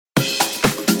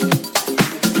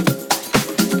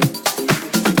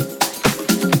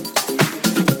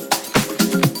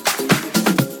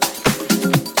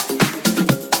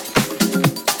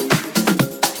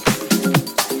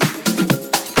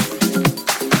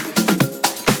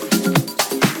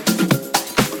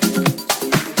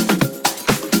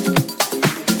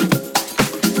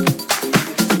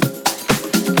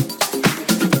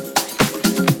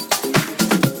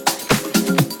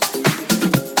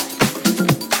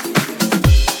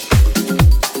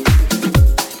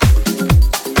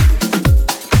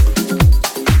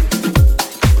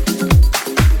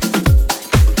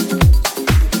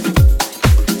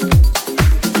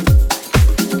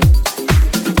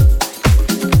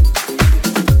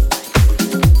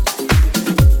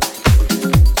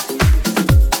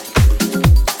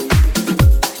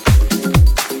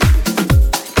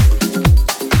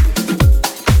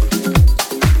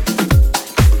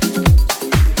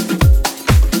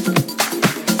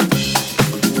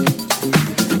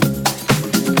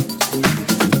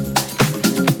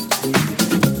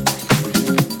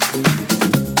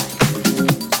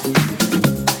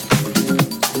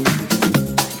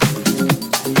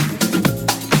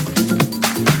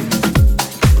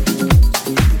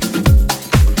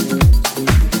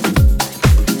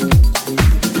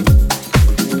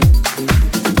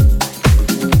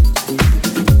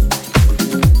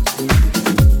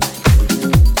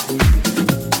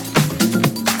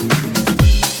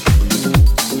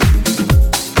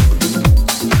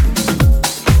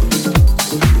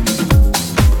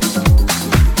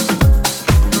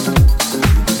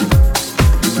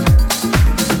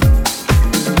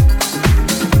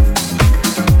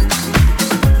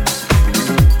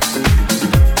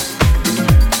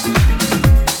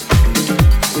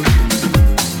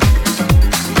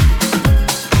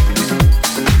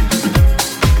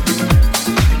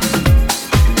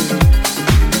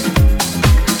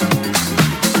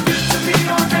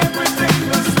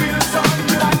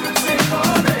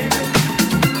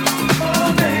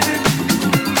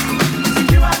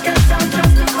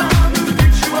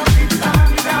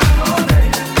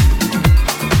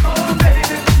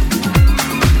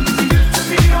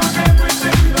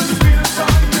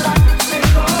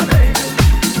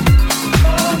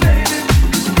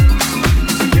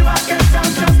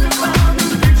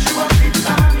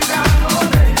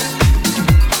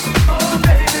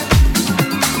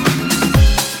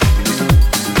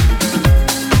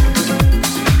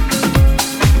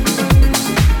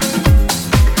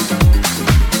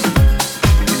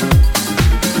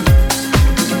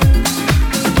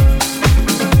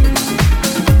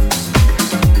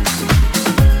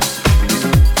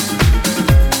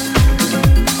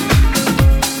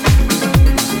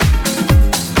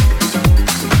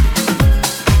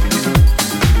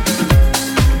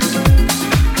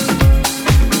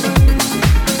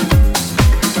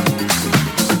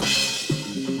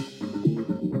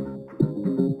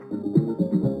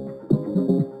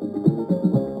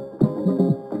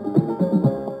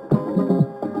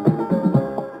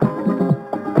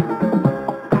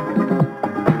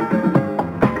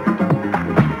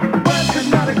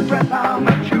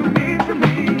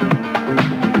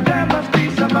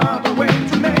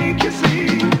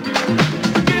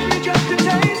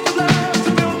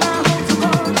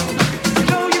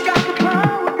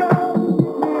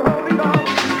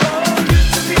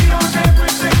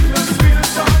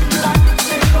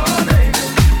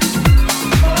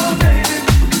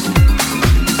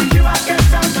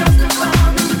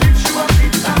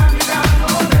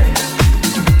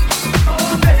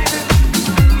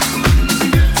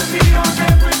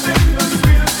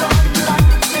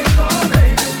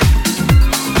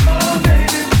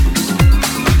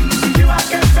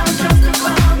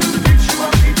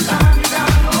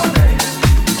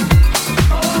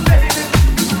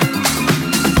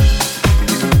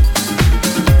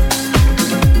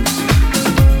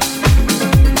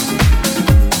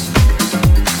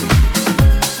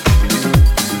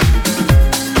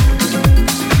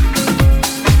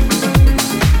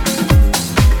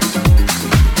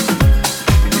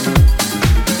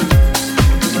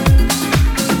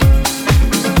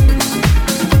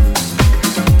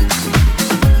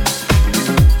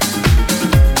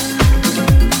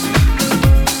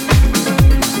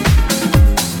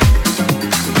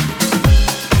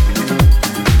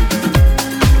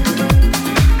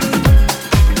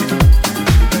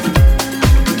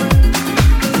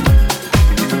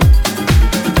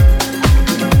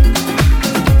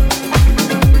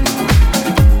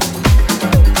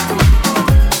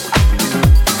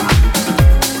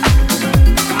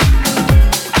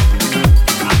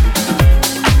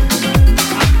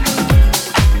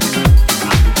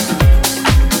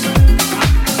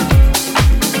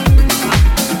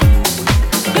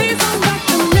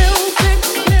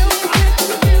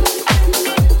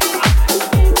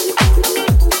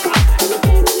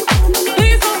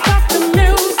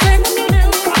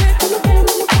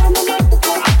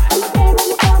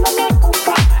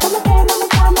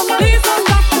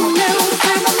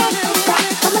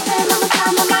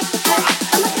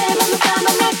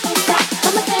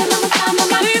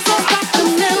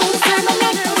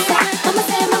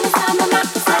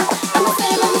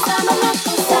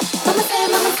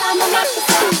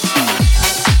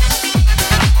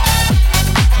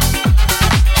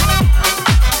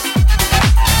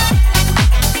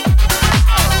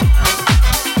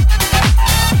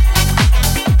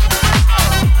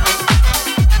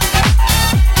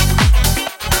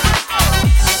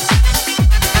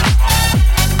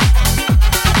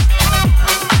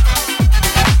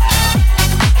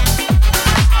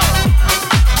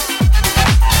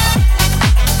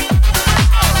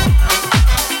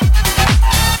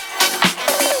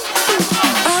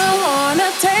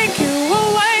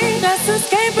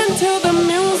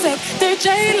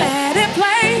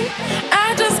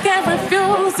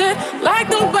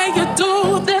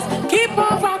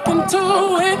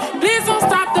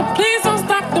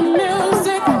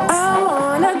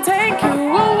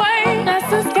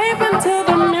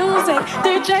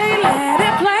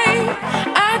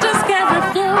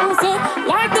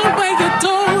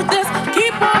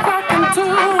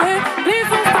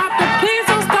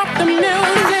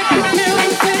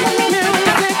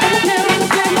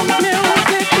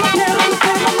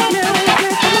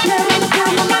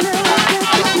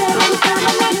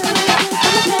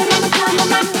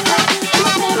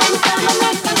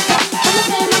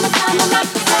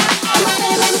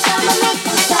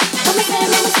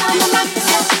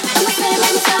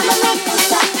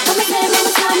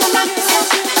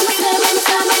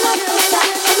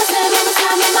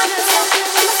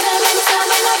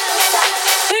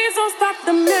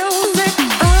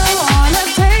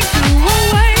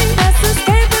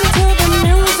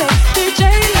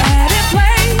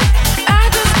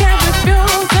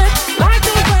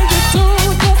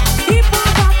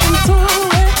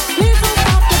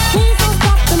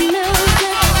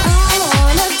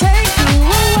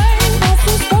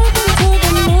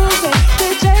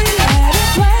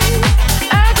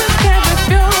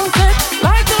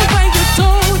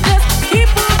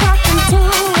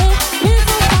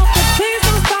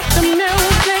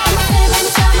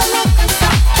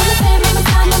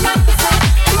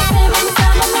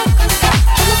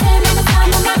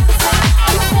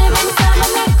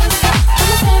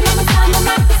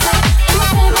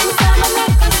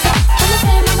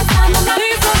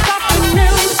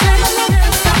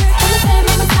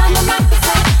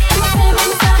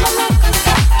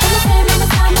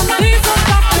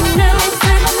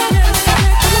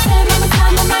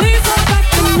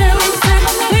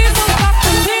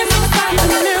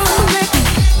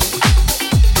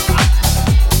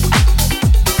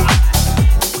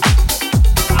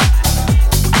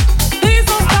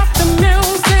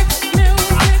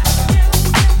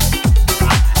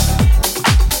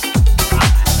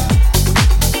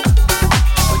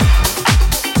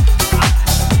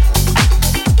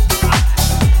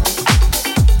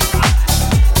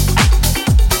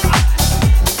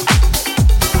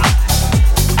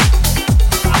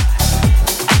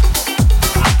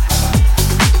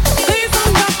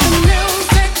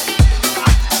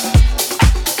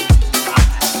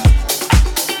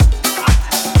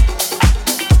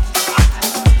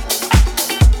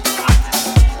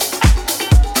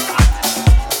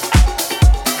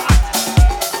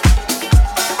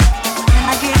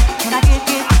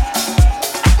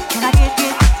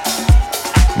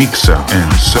Mixer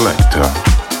and Selector.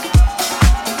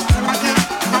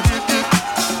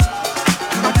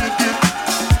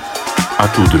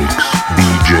 Atudrix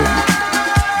DJ.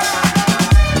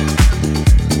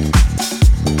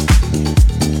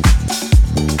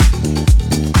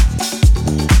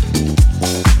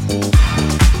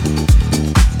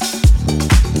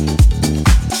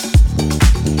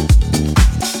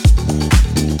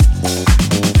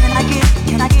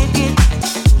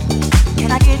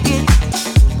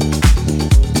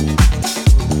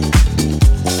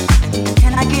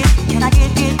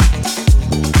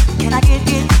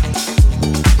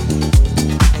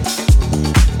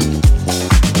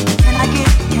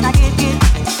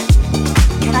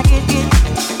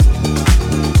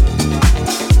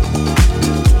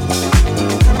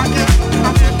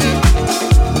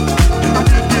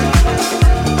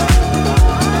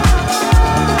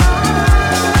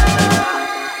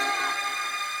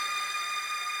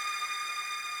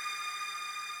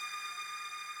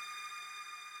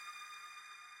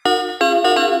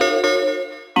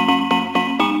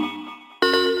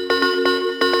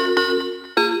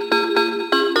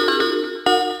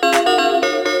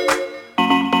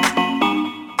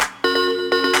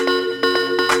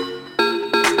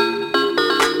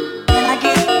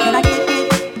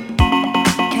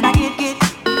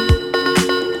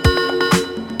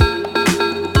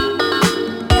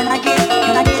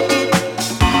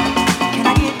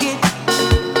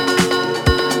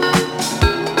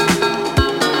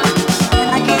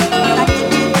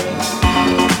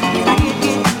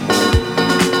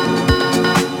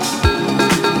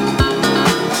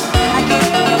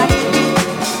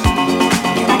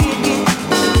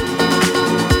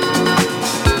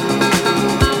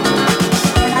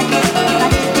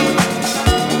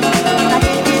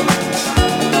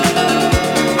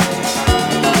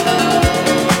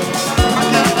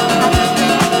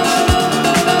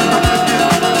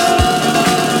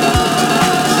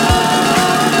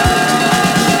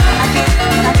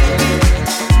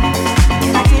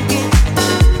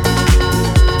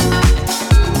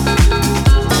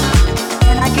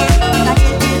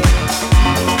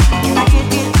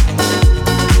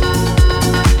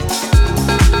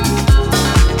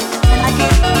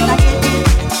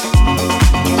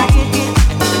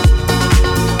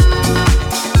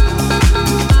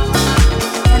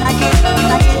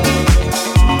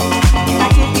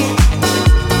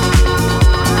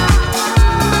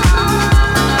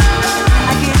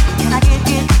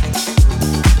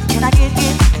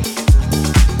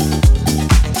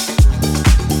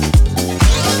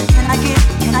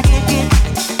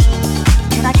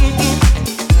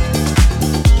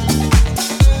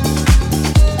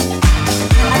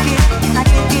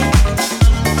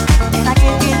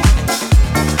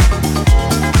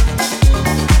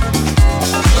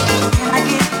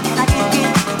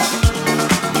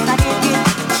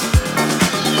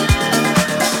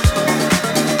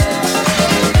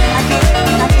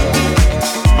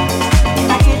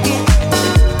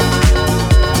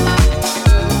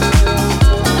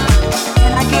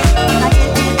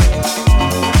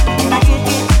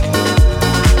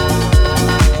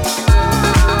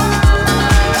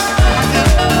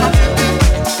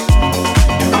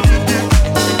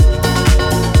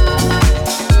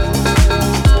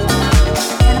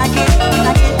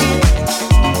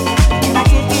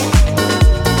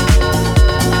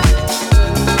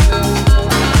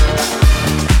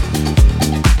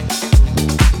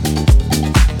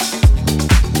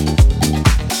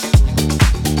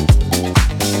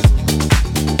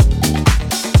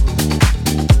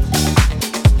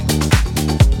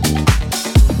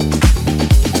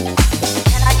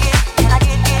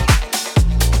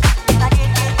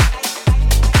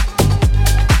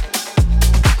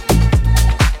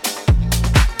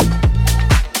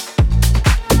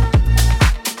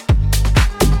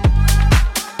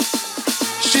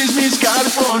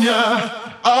 California,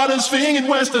 hardest thing in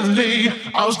Western Lee.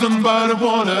 House done by the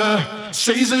water,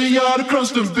 says a yard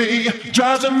across the bay.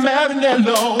 Drives a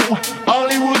Marinello,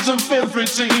 Hollywood's a favorite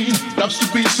scene. Loves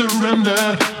to be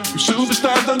surrendered,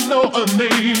 superstars don't know a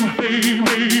name.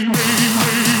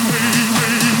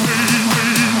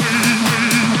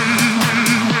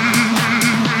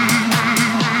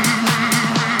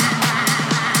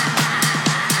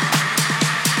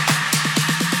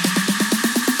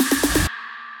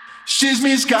 She's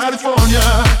Miss California,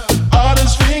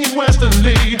 hardest thing in Western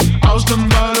Lee. House done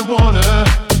by the water,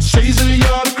 says a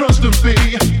yard across the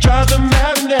bay. Drives a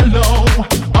Marinello,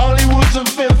 Hollywood's a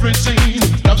favorite scene.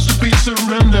 Loves to be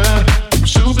surrendered,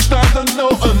 superstars don't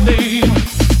know her name.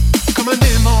 Comme un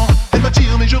aimant, elle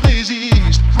m'attire mais je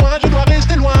résiste. Moi je dois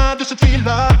rester loin de cette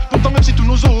fille-là. Pourtant même si tous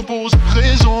nos opposent,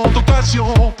 raison,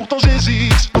 tentation, pourtant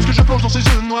j'hésite. Lorsque je plonge dans ses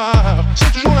yeux noirs,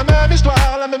 c'est toujours la même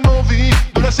histoire, la même envie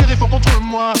de la serrer fort contre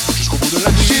moi jusqu'au bout de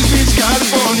la nuit. She's Miss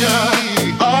California,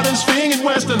 hardest thing in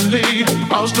Western Lee.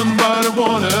 House done by the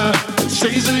water,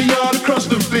 says a yard across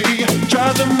the bay.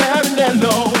 Drives a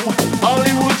Marinello,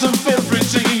 Hollywood's a favorite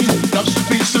scene. Loves to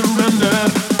be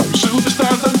surrendered,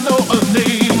 superstars don't know her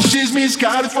name. She's Miss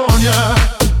California,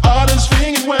 hardest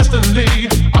thing in Western Lee.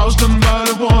 House done by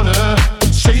the water,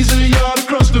 says a yard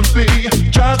across the bay.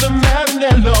 Drives a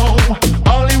Marinello,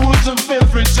 Hollywood's a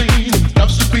favorite scene.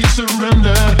 Loves to be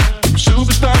surrendered,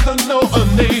 superstars don't know her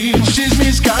name. She's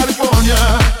Miss California,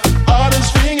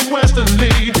 hardest thing in Western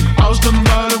Lee. House done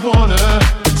by the water,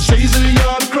 says a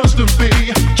yard across the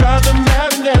bay. Drives a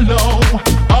Marinello,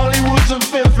 Hollywood's a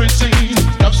favorite scene.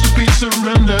 Loves to be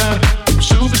surrendered,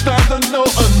 superstars don't know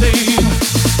her name.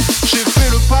 J'ai fait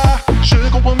le pas, je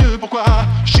comprends mieux pourquoi.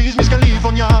 She's Miss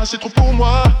California, c'est trop pour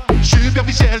moi.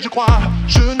 Superficiel je crois,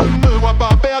 je ne me vois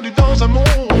pas perdu dans un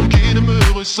monde qui ne me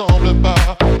ressemble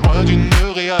pas. Loin d'une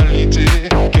réalité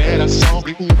qu'elle a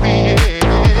semblé oublier.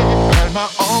 Elle m'a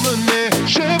emmené,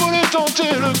 j'ai voulu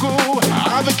tenter le coup.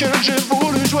 Avec elle j'ai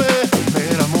voulu jouer,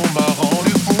 mais l'amour m'a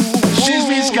rendu fou. She's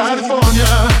Miss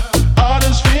California,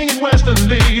 hardest thing in Western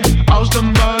Lee. House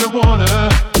done by the water,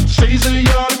 says a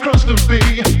yard across the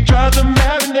bay. Drives a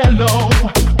Marinello,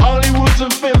 Hollywood's a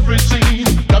favorite scene.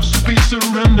 Loves to be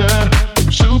surrendered,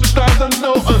 superstars don't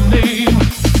know her name.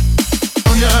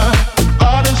 Yeah,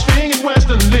 hardest thing in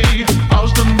Western Lee.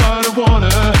 House done by the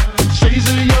water, says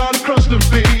a yard across the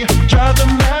bay. Drives a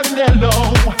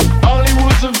Marinello,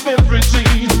 Hollywood's a favorite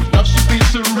scene. Loves to be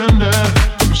surrendered,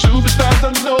 superstars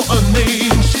don't know her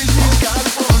name. She's Miss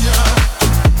California.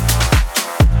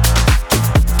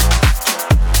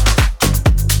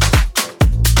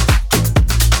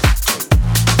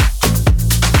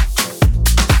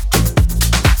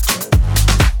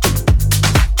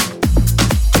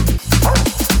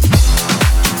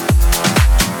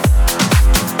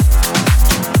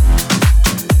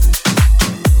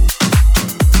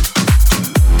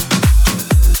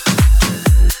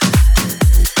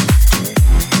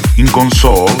 In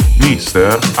console,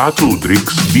 Mr.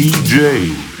 Atudrix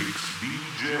DJ.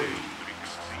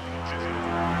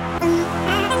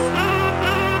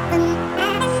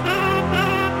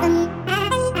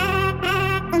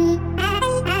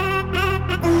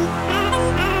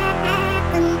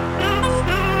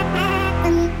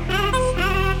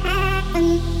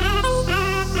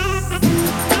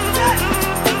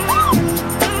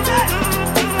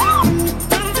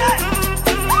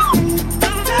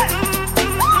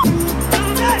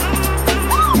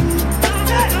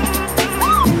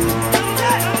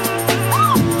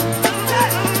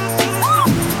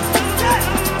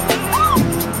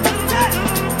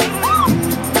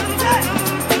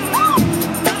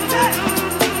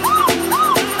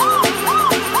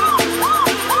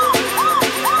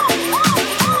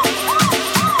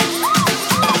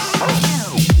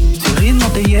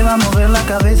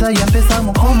 Ya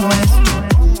empezamos como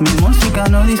es. Mi música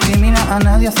no discrimina a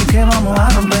nadie, así que vamos a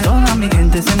romper. Toda mi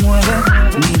gente se mueve,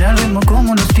 mira el ritmo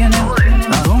como nos tiene.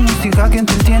 Hago música que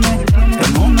entretiene.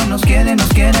 El mundo nos quiere,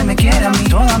 me quiere a mí.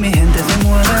 Toda mi gente se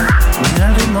mueve, mira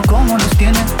el ritmo como nos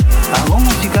tiene. Hago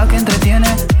música que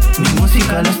entretiene. Mi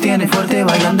música los tiene fuerte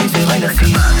bailando y se baila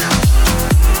así.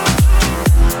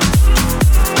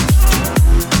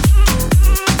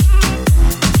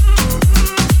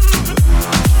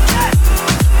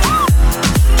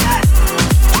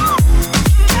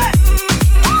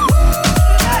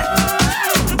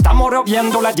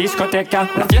 Viendo la discoteca,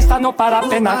 la fiesta no para,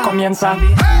 apenas comienza.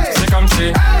 C'est comme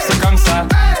si, c'est comme ça,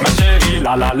 ma chérie,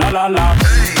 la la la la la.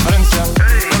 Francia,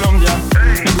 Colombia,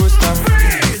 me gusta.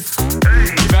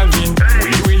 Y Balvin,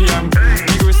 Willy William,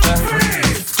 me gusta.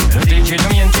 Los DJ no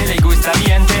miente, le gusta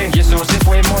ambiente y eso se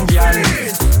fue mundial.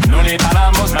 No le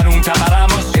paramos, nunca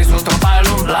paramos, es otro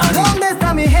palo.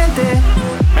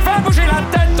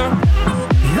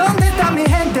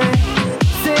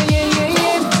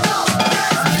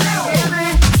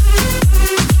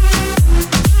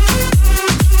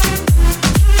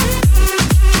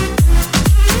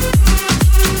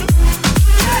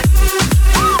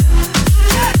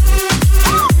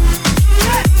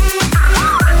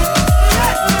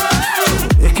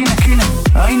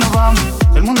 ahí nos vamos.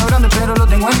 El mundo es grande pero lo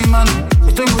tengo en mi mano.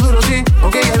 Estoy muy duro, sí,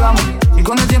 ok, ahí vamos. Y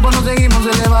con el tiempo nos seguimos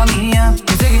elevando.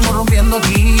 Y seguimos rompiendo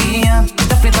aquí.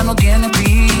 Esta fiesta no tiene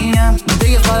fin.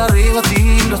 Botellas para arriba,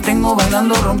 sí. Los tengo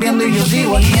bailando, rompiendo y yo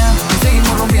sigo ahí. Y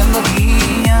seguimos rompiendo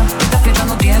aquí. Esta fiesta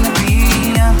no tiene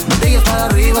fin. Botellas para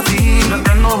arriba, sí. Los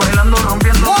tengo bailando,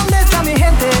 rompiendo. ¿Dónde está mi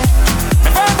gente?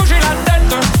 Me fais bouger la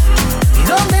tête. ¿Y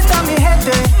dónde está mi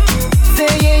gente?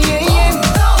 Say yeah, yeah, yeah. 1,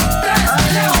 2, 3,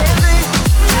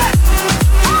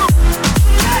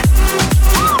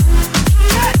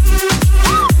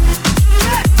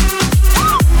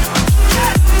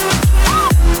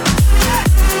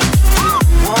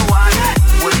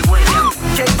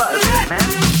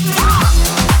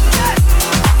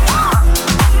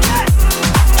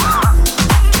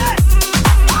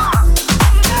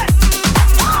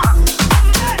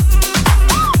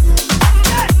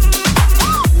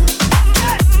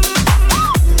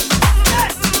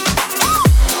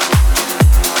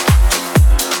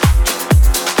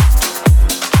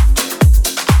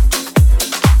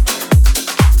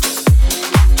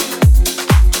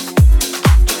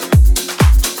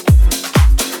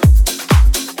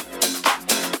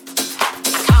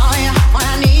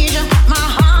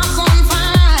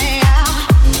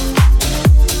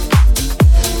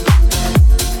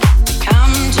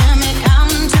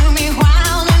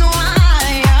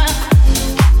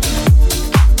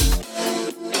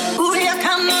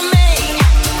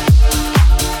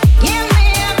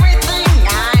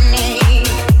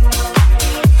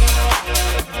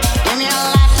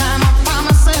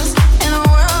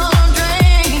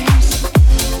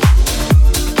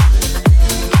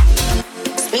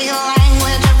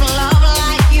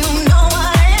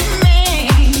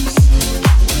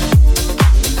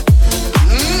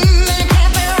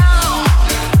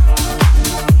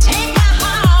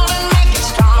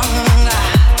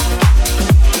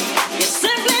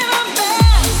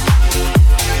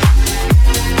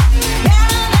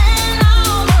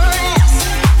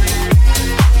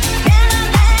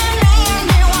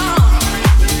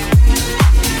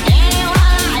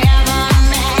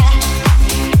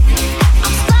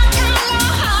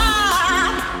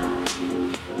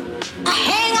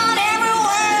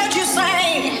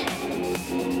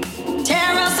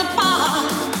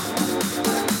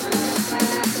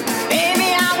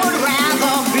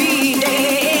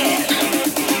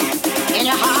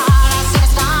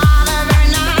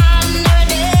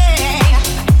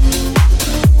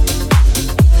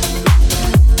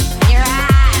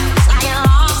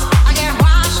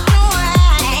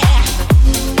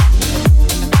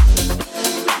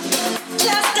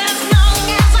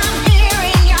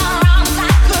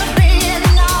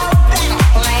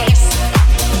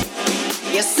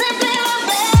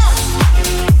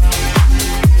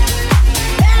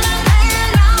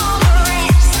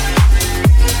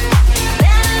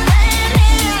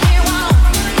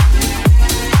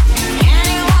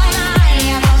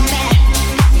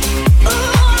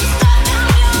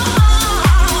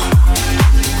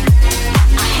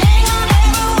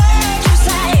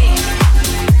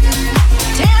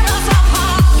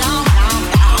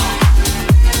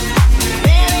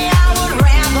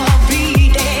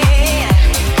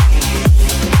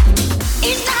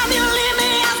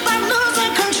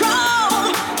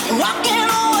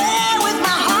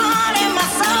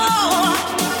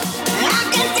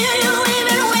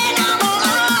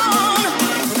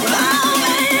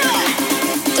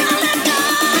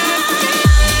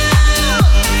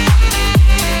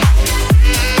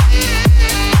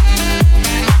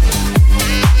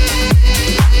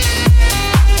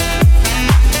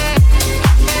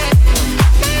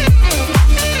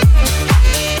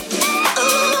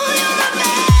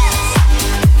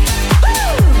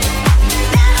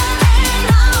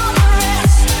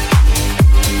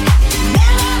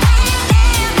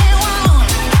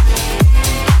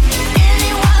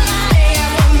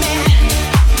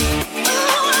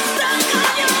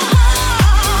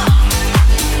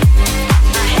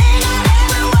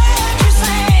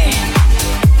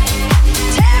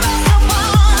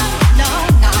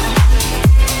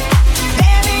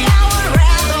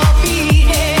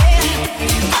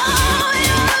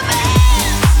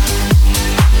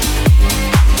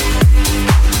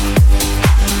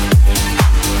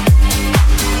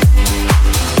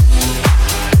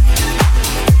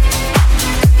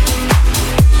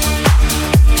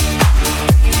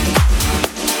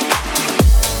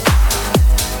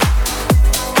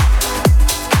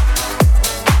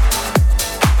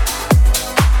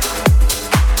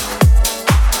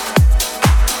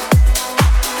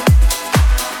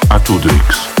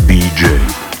 Atudrix DJ.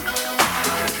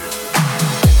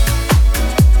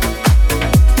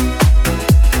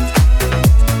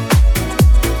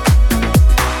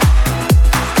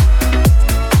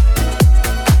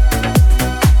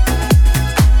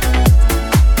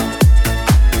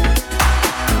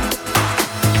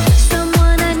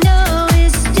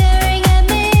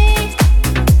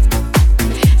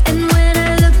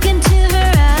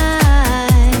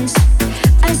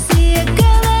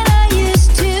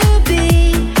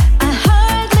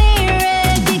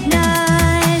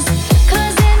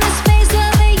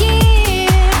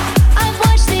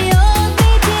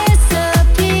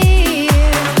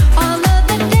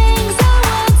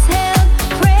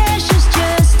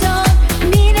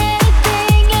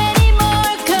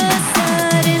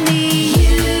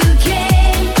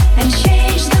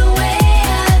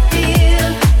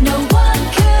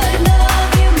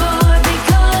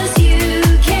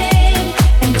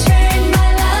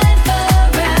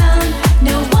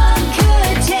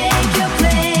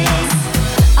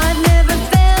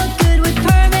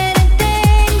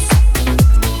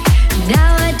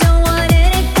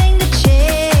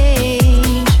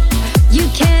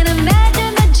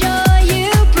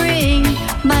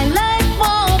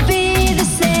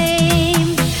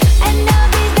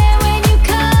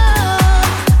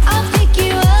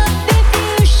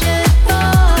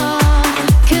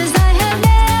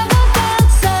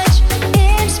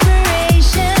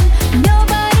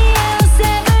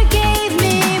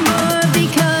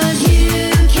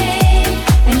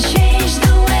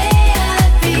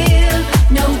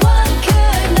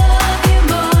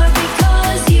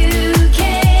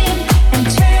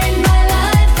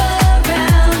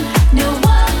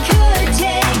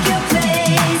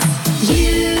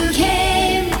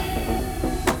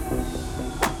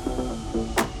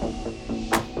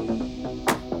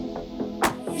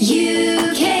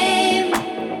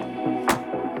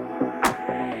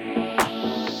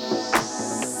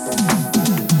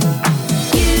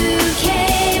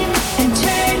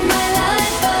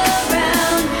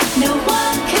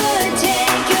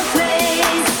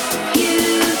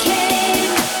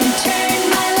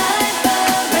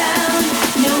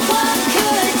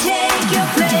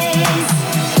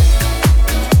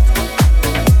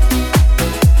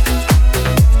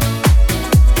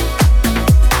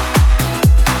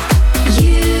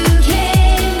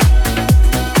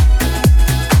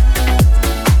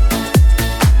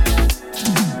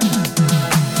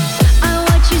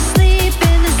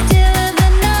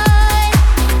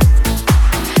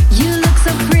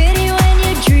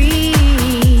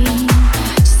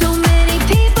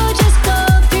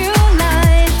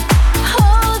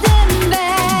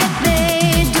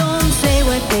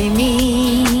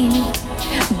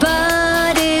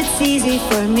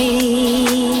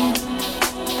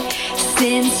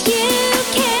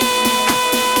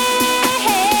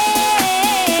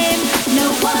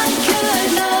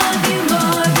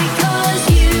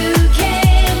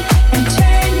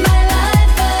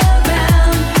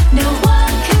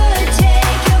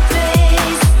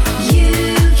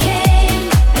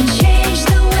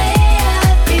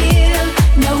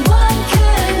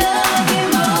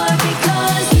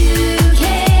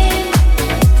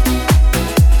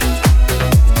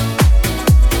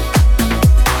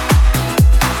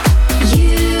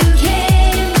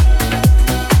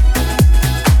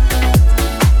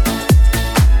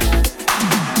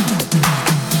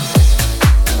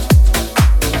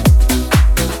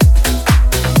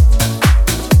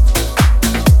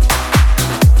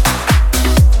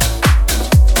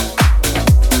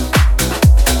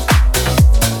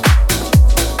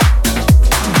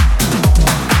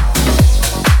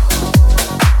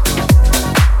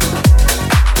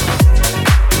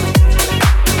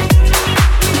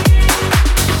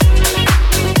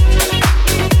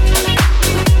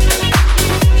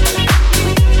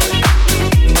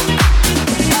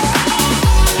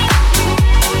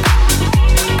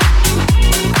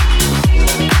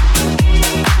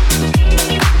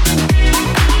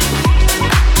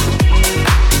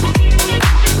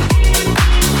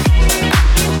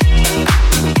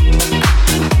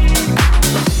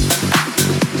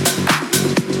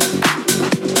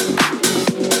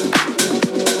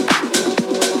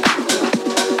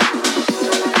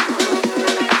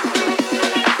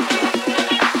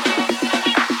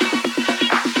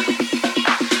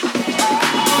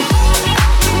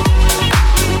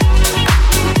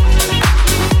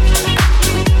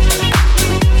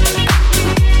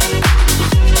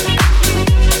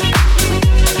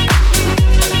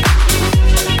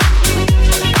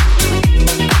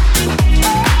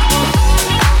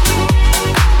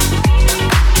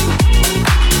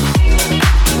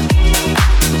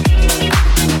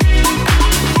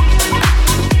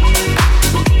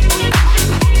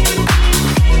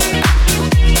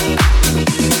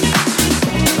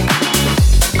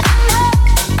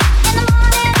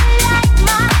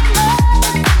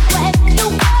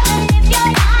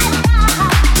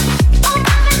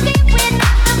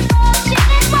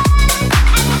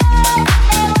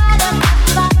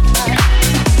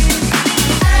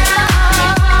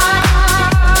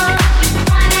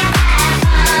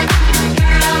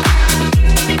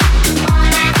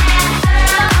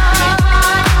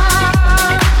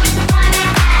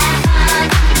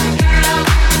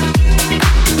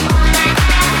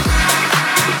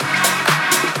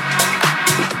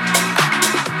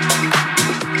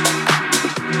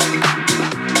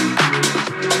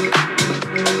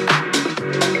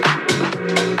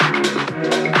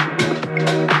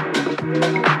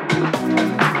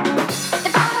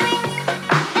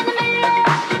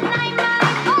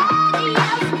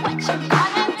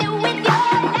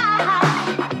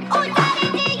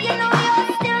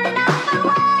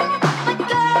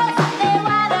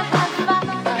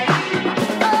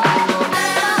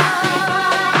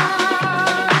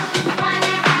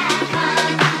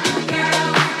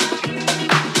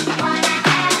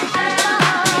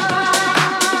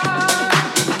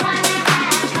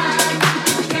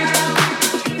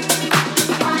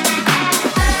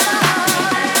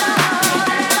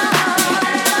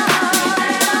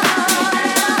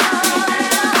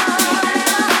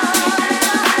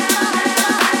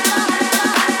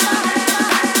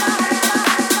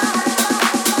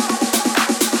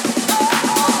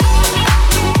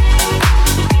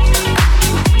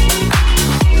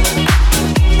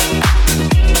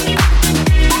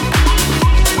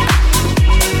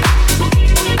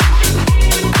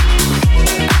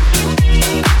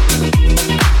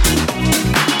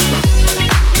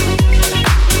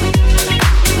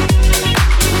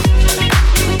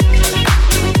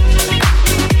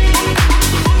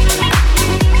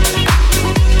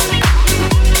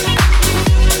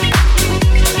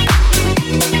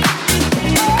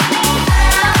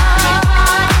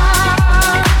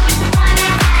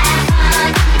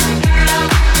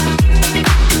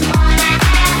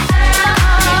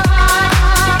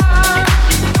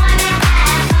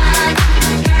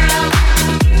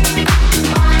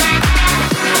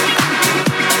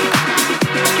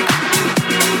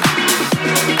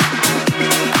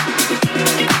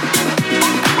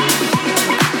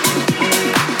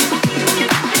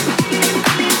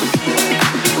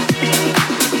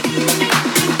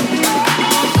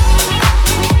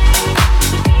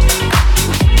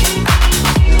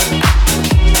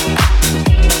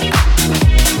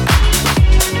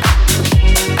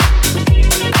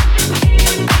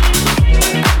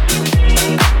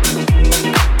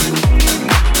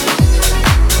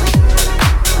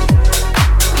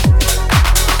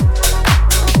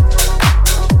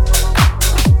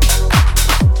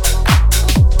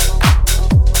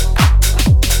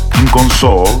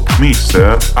 Soul,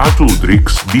 Mr.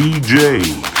 Atudrix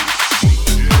DJ.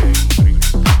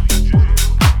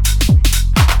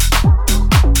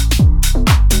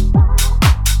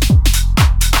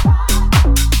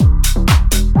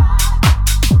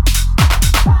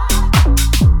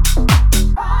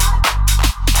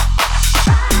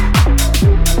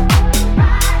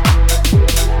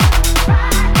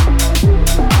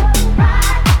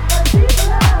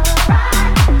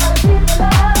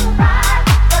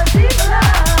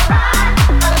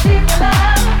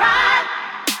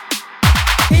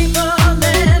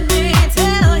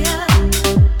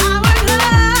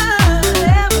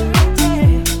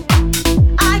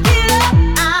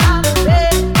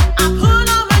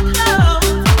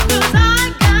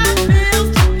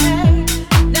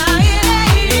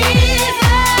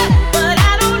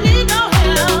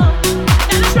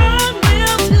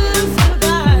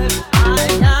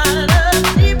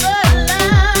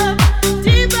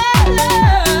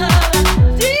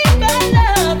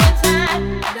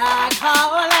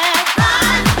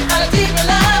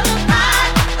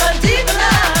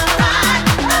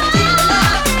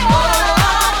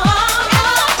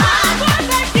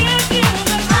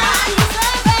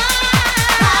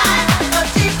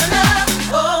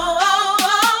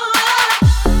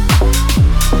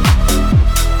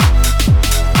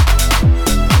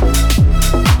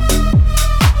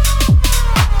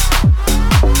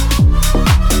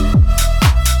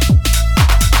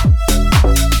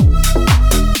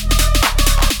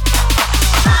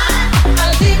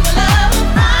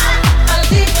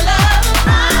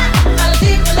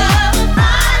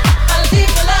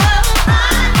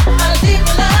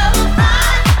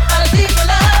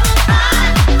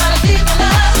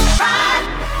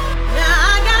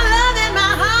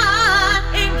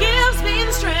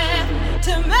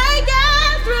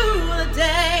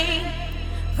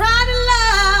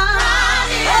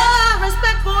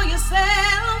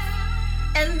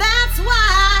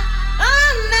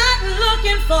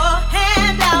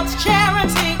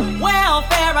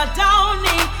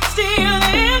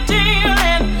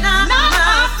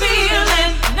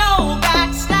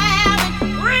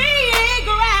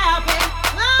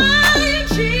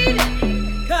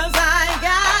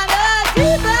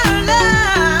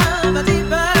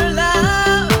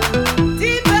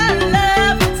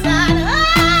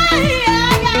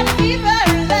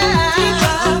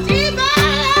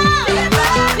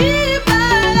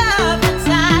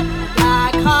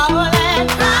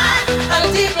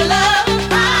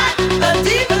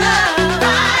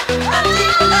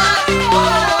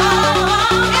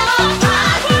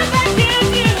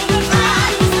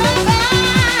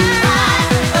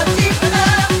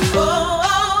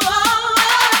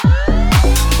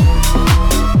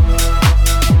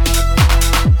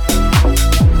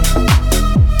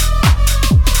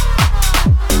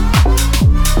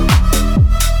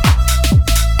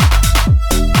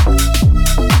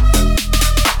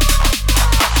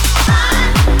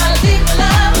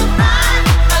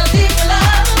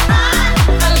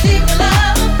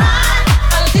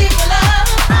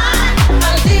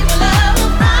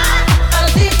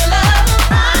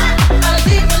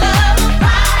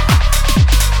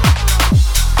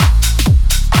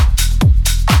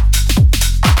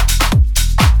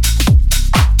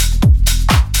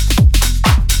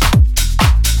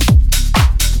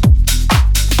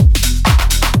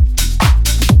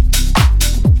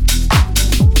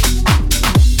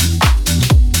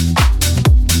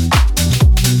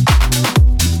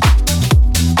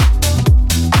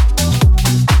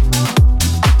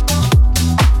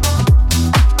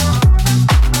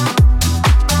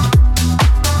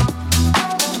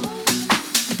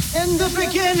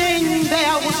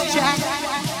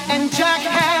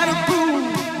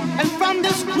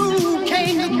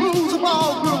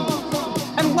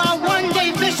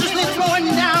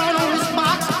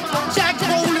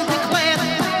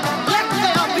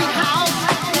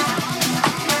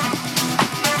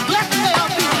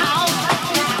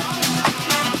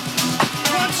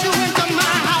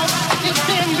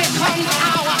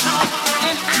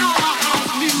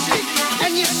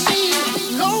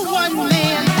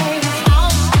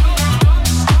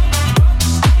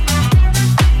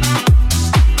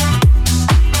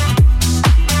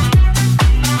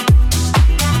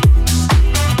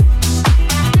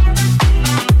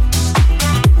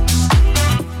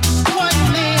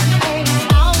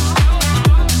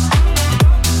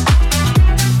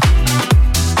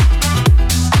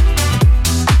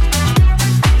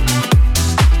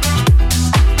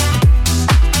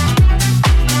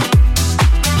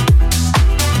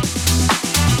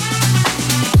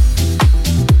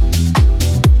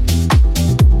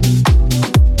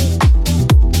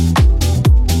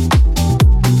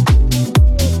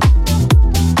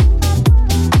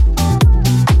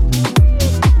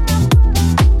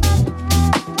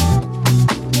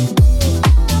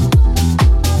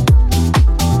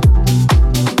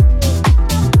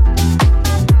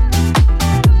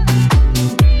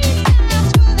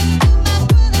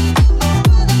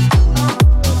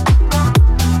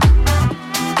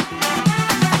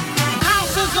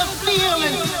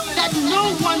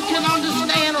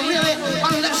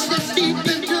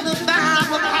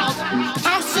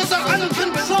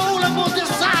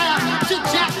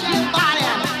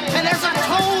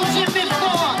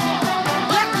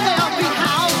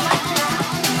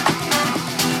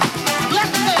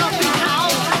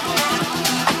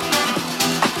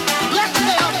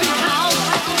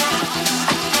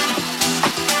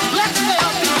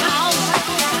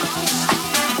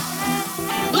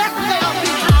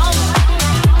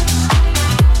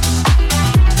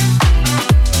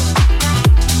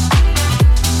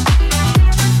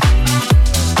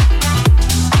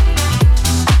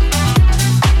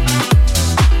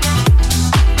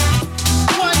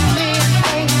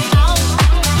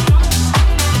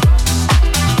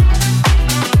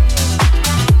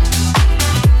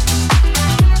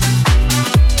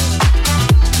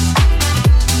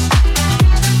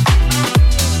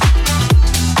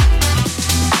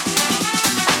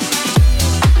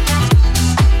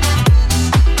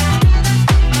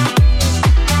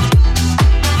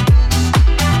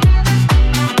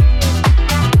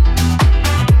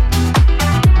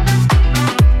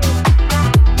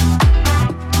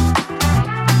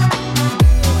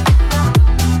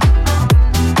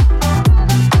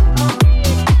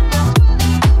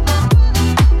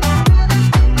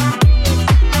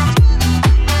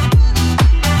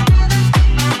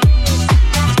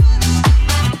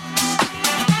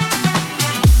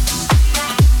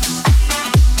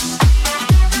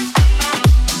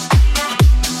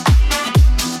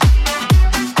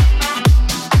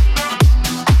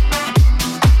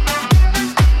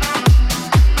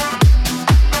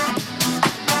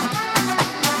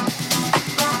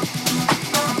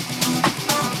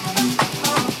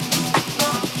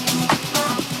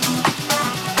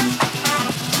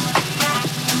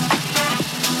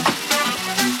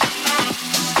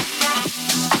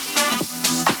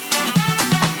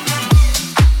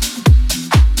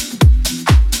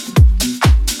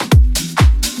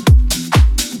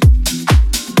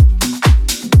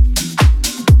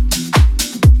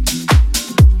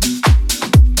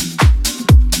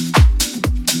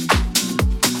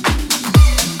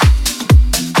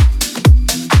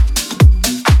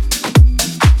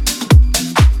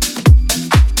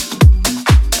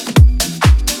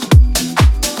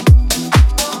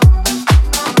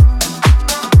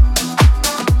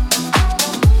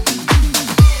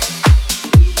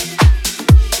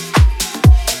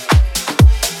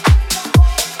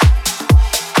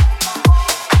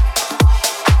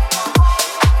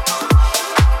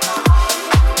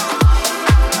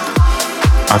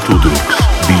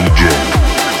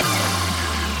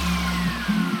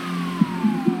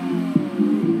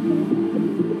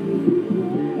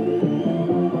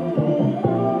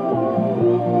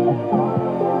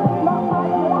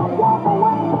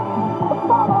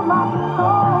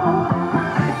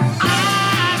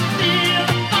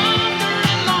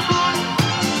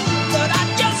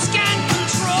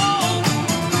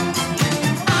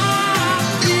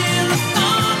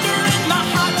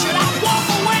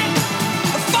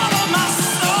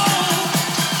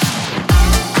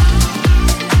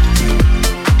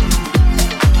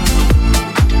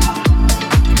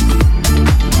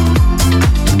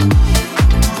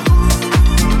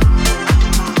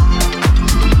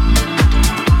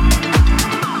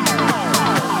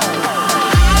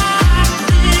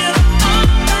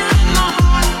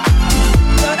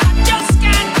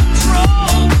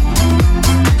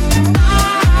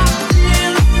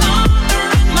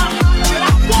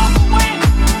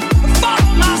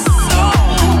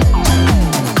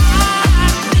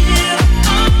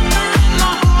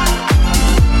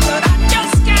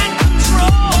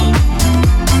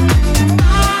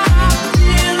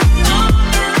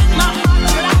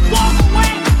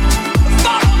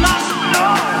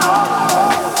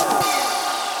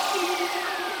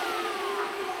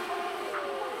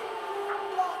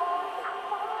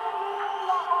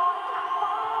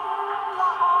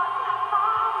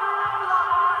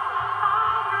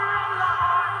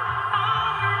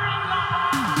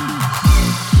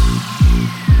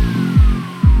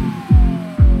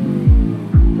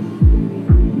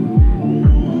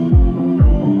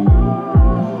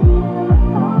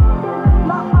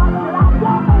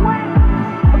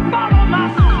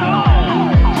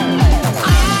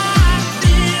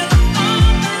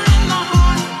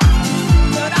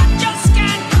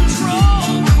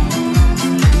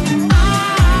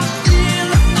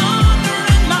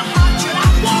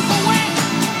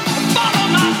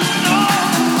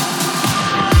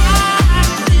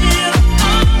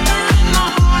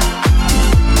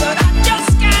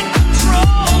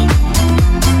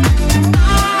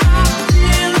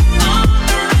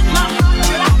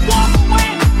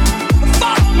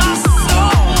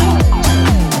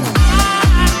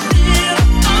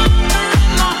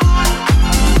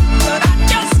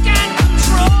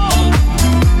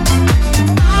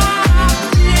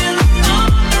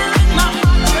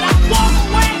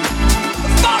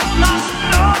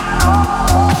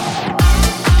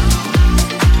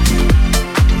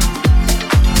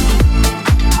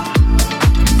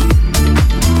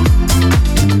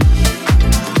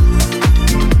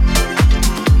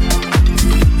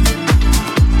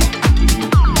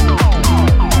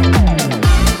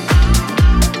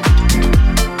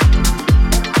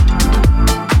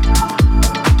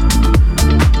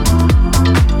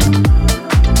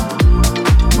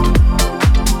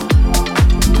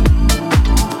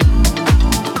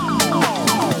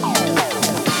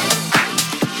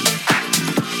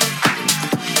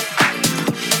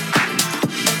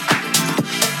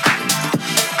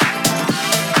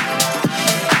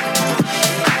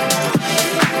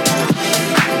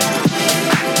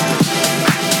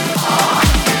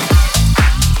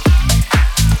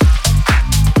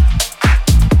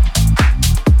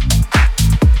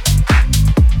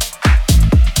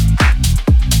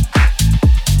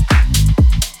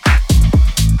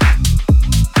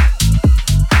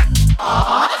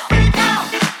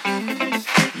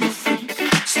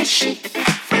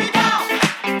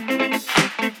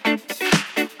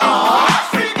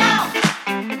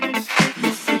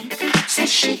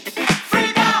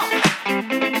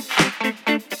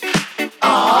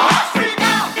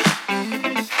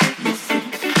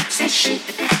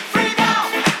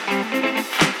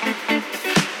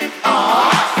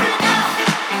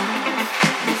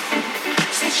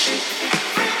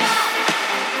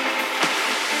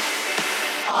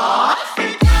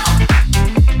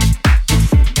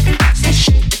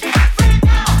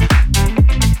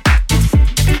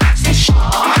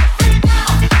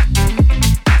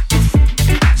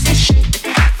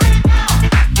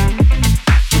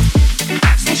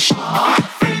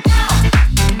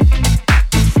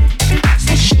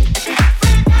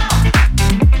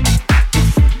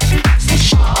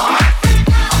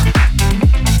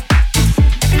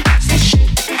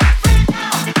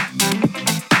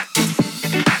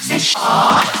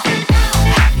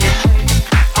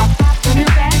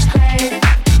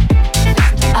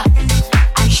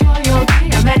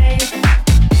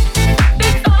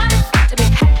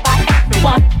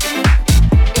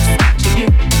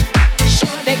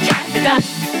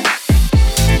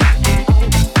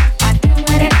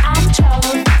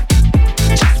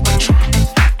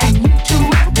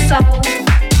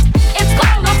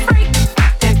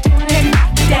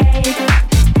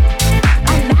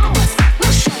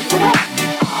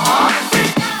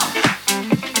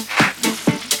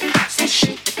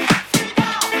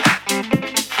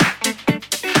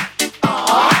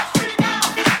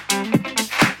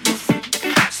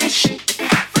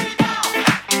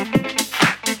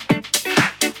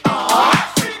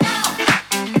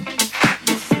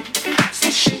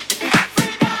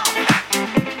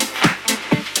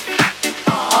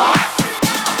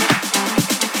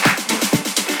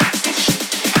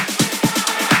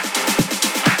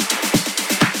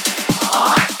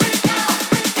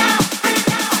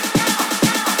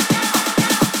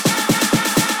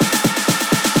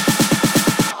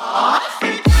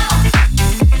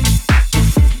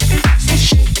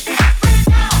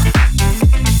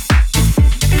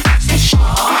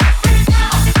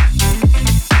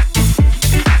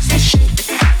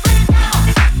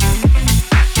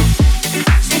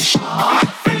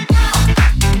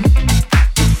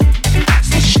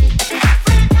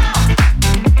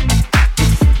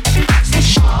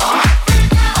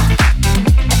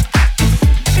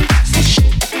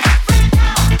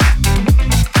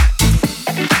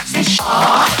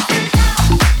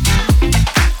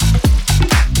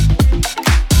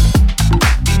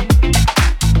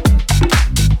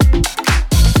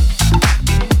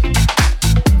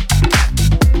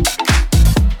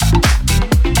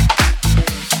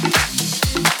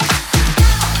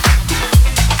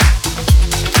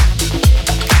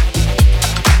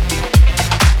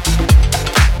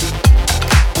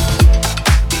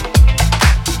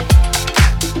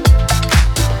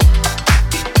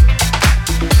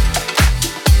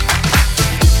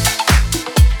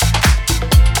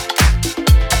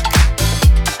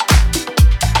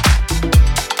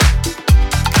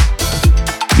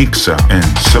 Mixer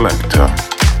and Selector.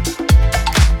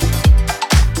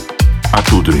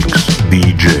 Atudrix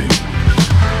DJ.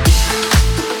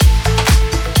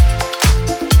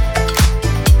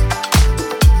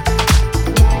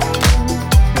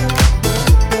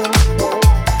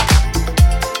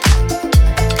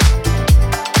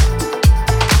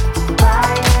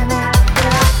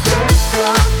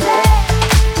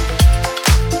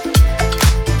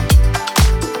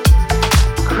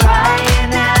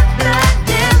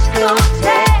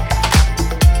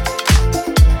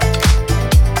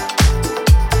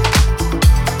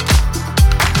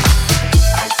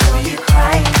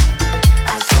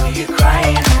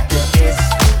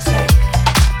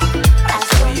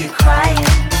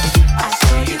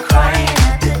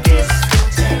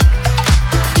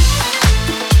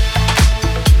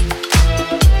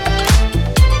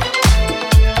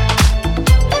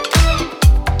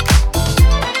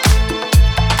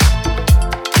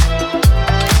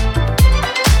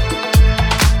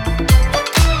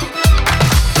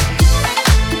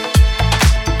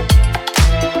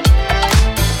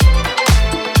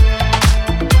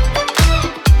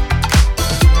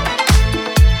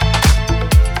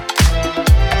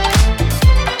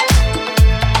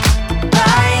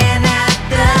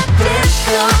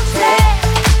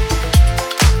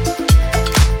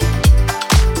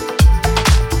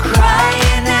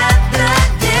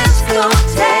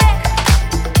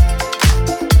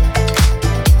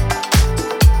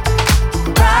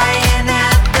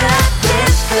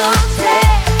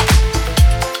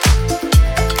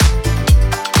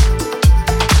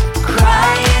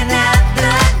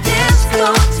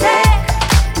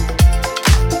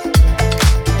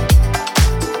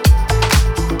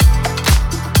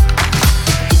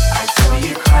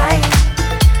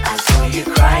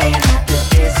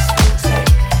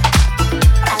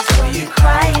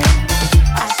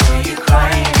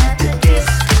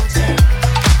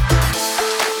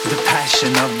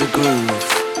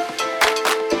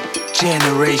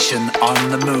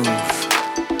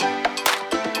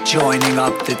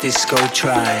 Disco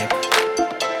tribe.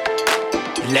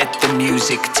 Let the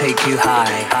music take you high,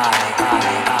 high, high,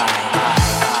 high, high.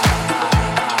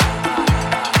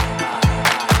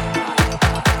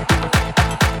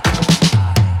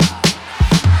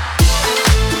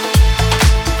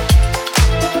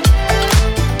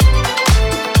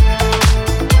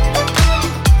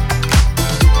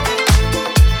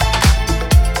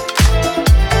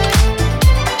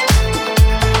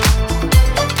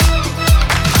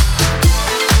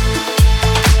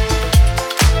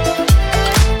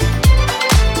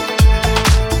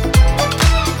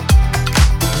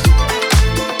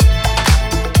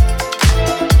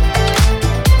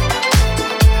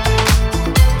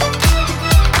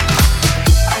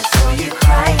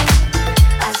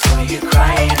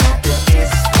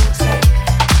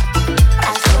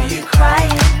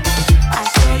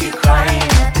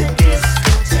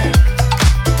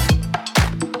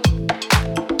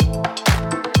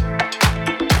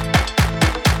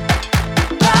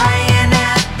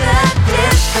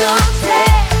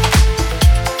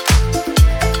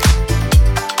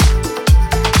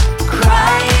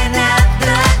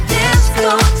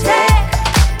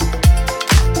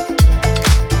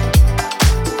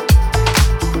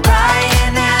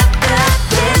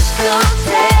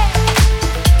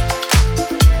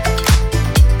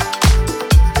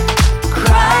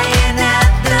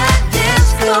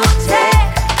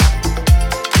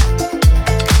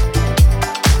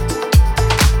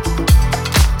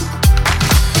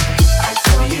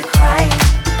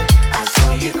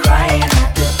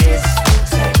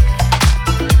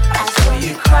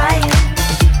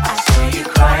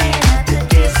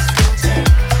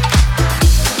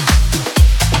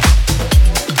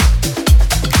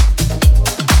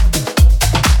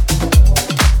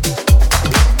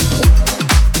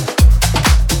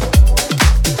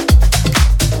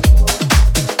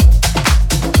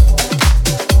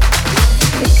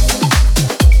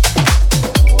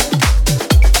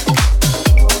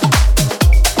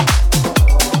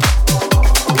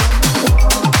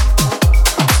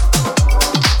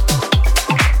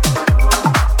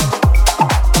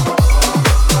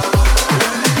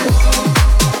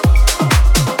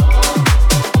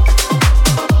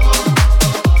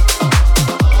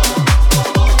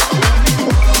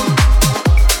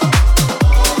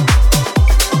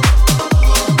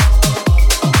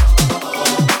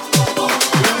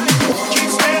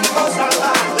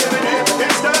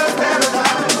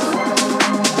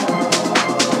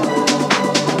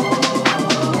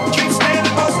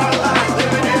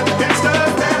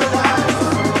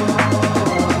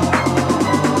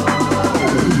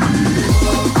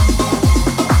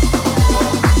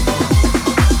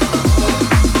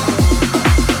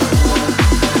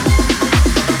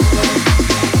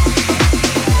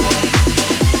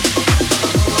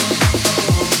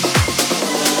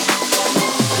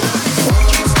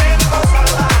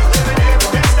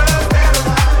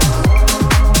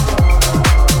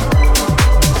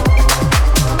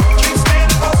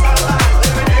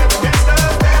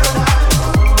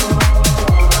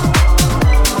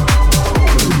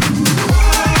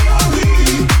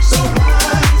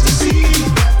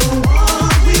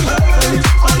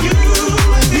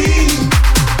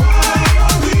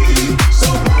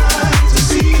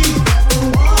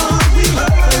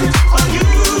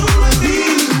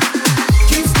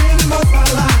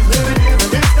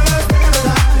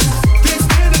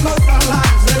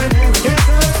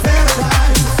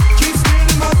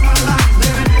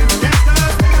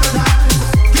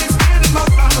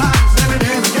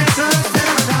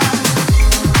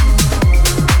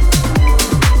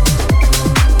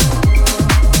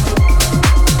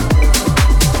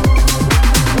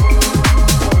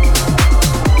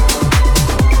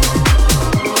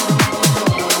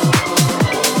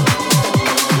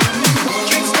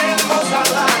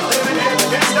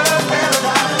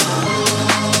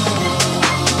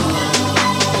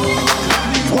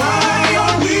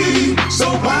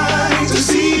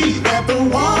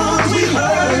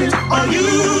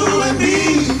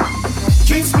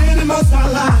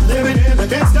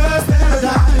 gangster's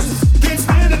paradise. Keep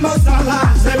spending most our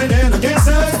lives living in a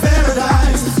gangster's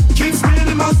paradise. Keep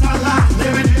spending most our lives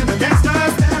living in a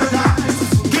gangster's paradise.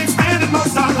 Keep spending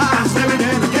most our lives living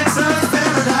in a gangster's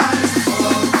paradise.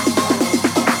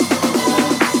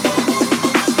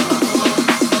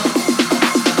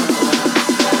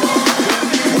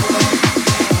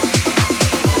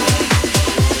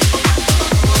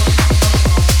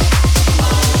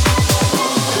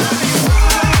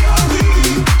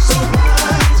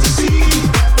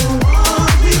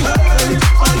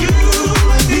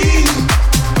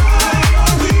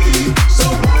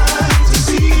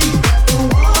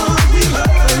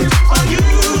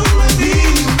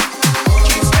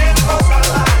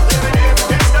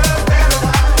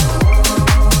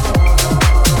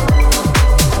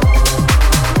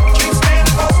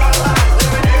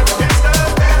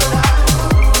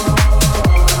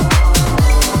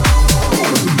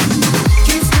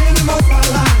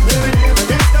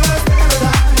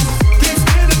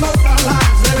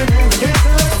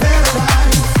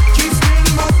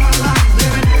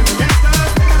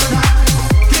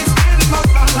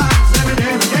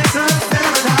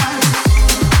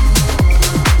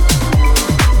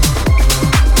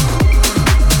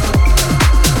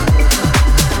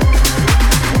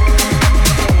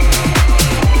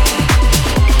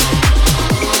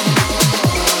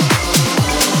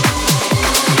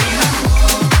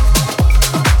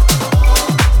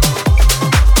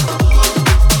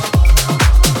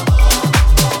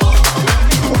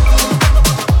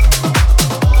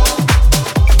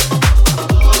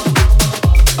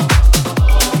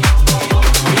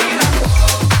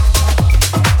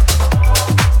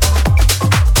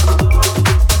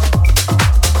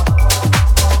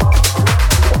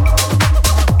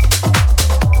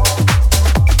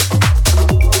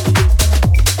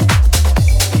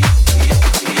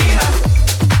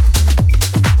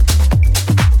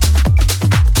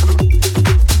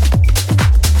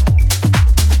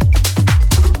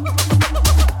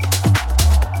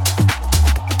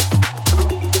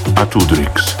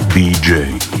 Atudrix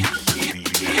DJ.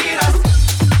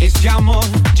 Este amor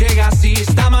llega así,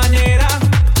 esta manera.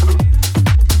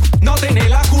 No tiene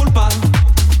la culpa.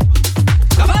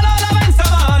 La palabra en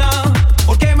sabana,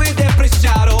 porque me he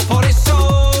despreciado. Por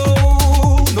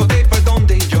eso no te perdón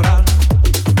de llorar.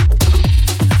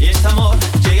 Y este amor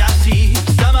llega así,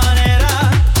 esta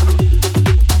manera.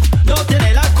 No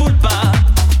tiene la culpa.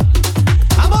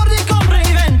 Amor de compra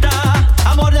y venta,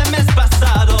 amor del mes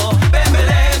pasado.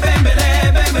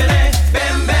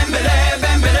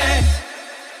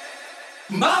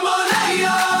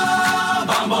 Bambolea,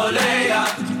 bambolea,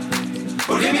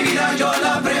 porque mi vida yo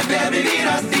la prefiero vivir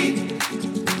así.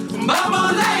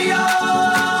 Bambolea,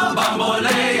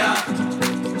 bambolea,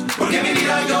 porque mi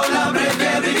vida yo la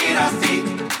prefiero vivir así.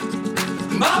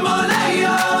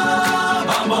 Bambolea,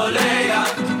 bambolea,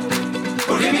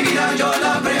 porque mi vida yo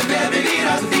la prefiero vivir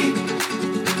así.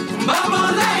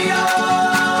 Bambolea,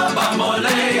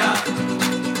 bambolea,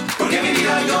 porque mi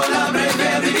vida yo la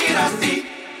prefiero vivir así.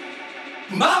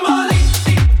 Bambolea.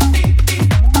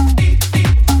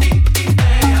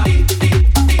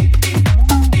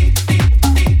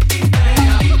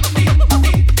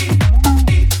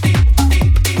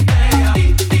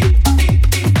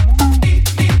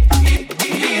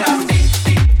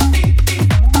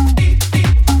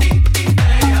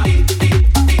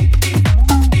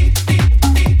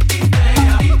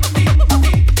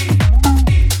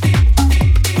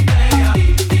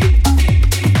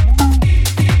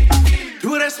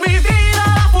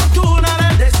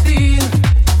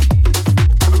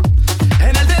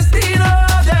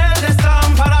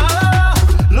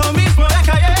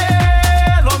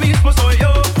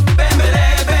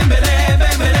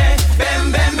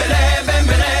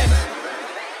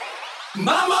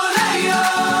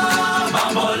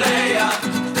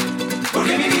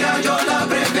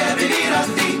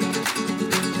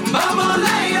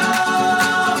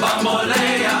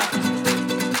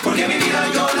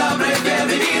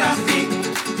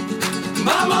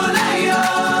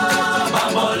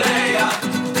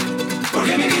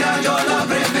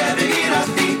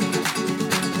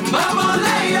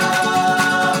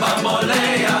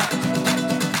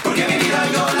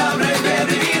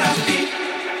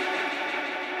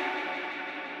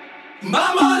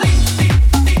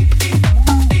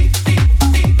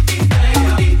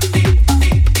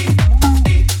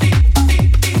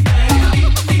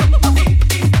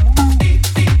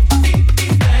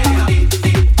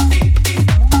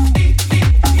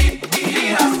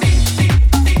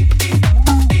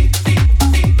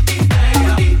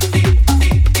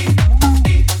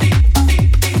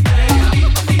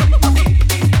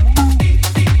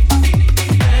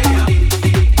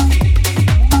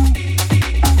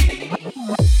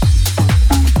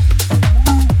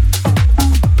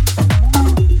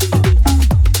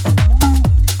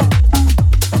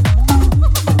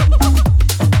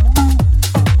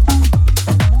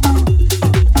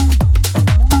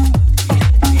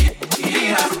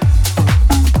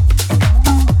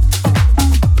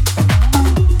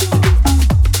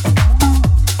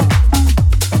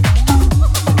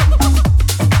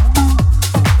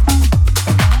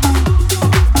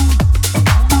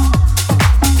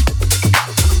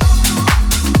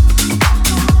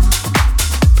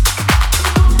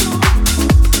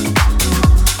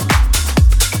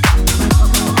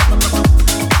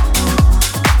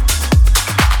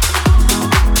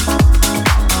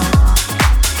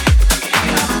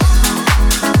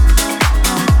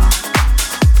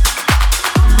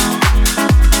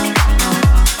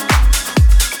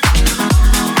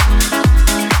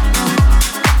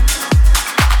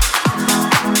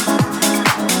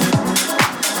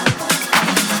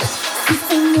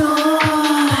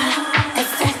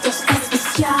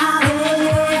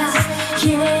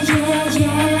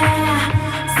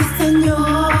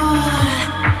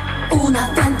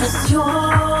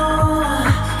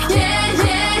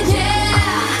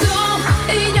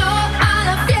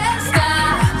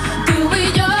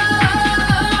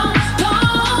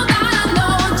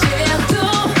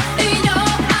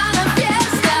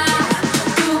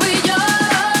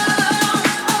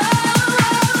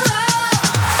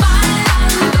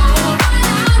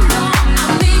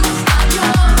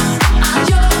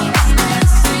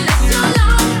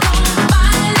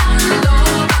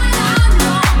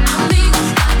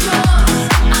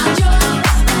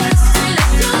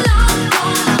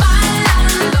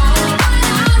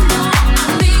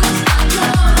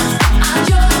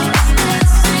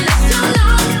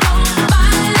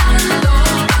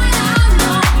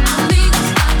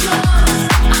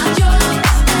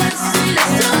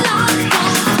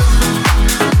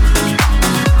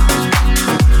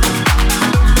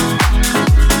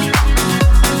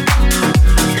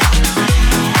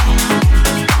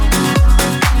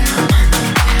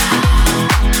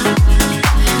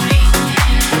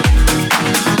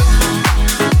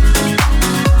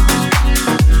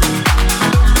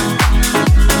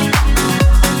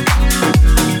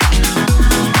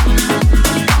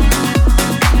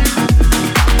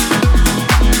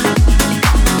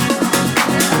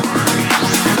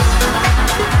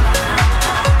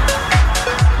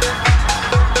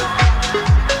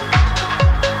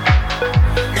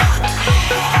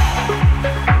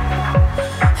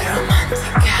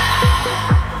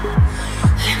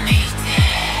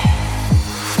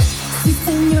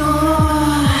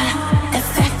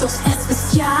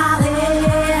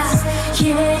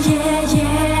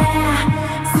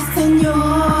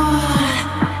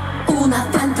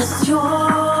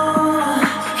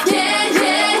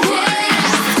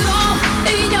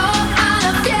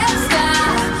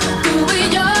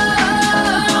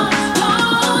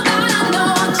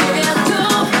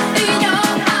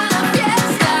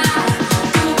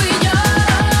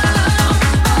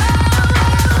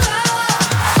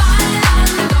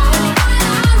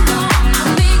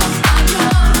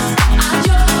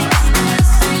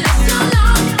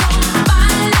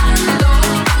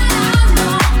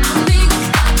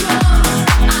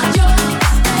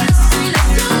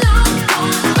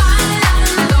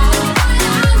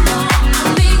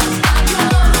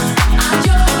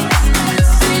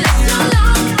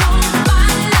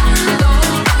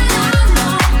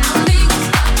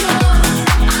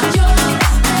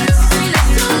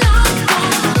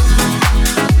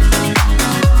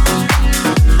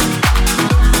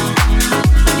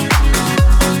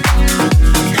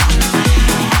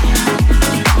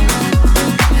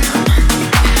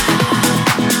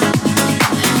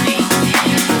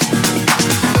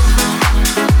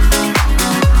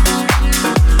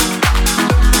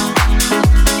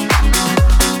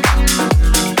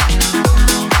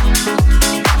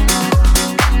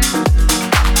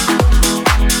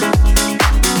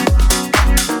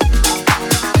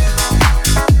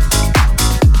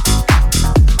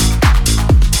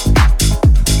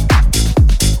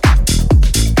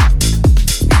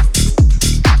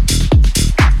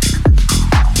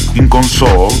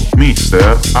 console, Mr.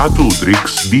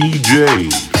 Atudrix DJ.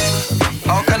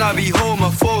 How can I be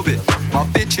homophobic? My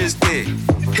bitch is gay.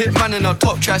 Hitman in a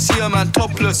top try, see a man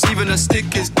topless, even a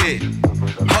stick is gay.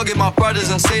 Hugging my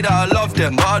brothers and say that I love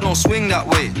them, but I don't swing that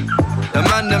way. The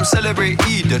man them celebrate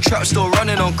Eid, the trap still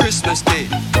running on Christmas Day.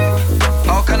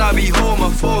 How can I be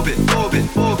homophobic? Phobic,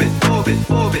 phobic, phobic,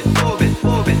 phobic, phobic,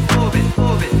 phobic, phobic,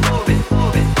 phobic, phobic,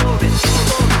 phobic, phobic.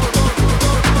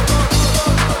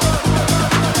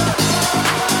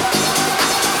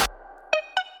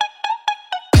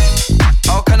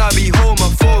 How can I be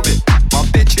homophobic? My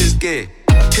bitch is gay.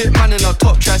 Hitman in a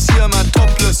top try, see a man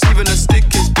topless, even a stick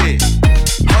is gay.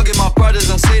 Hugging my brothers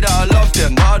and say that I love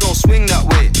them, but I don't swing that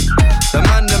way. The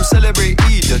man them celebrate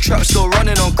Eid, the trap still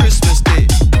running on Christmas Day.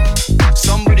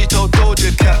 Somebody told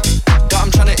Doja Cat that I'm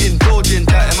tryna indulge in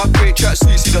that. In my great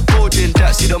tracksuit, see the bulge in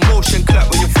that. See the motion clap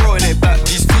when you're throwing it back.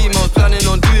 These females planning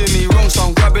on doing me wrong, so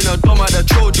I'm grabbing a dome at the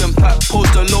Trojan pack.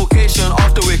 Post the location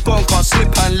after we're gone, can't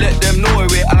slip and let them know where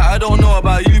we're at. I don't know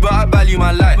about you, but I value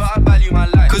my life.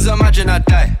 Cause imagine I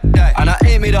die, and I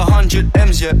ain't made 100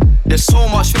 M's yet. There's so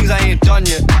much things I ain't done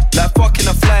yet, like fucking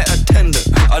a flight attendant.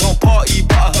 I don't party,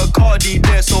 but I heard Cardi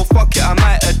there, so fuck it, I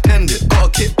might attend it.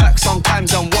 Gotta kick back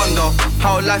sometimes and wonder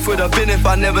how life would have been if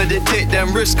I never did take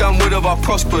them risks and would have I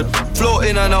prospered.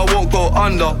 Floating and I won't go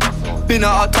under. Been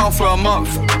out of town for a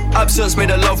month. Absence made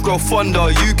the love grow fonder.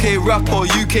 UK rapper,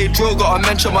 UK drill, gotta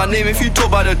mention my name if you talk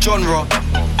about the genre.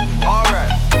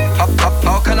 Alright.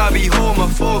 How can I be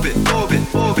homophobic? Phobic,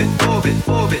 phobic, phobic,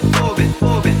 phobic, phobic, phobic,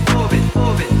 phobic, phobic,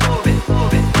 phobic,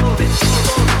 phobic, phobic.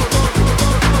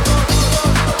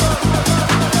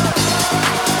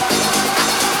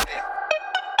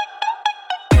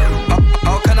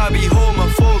 How can I be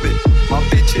homophobic? My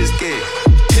bitch is gay.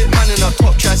 Hitman in a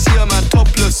top try, see a man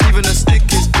topless, even a stick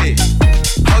is gay.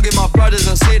 Hugging my brothers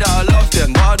and say that I love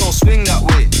them, but I don't swing that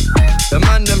way. The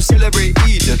man them celebrate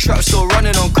Eid, the trap still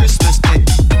running on Christmas Day.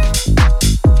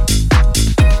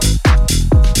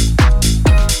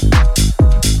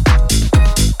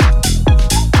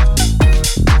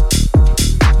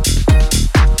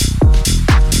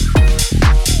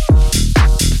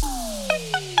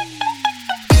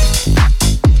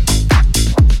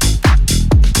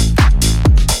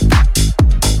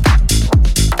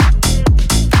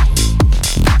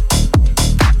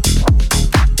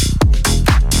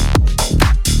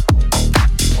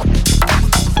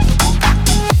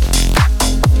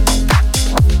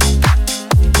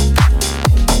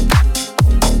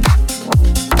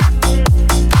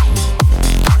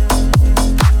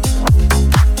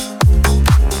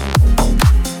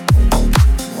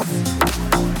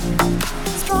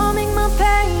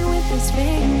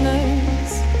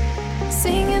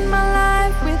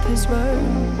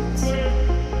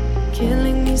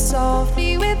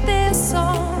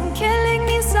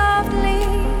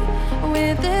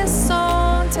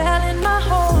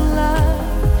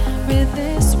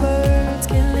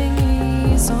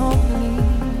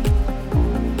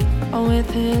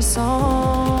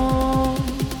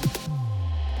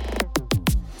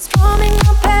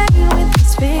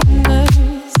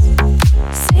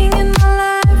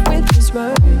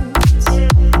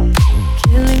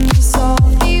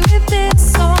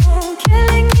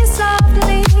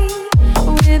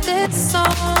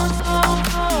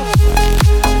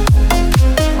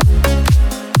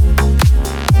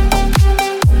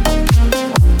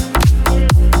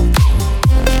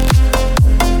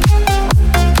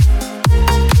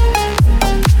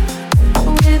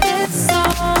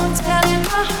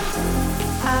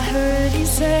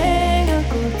 say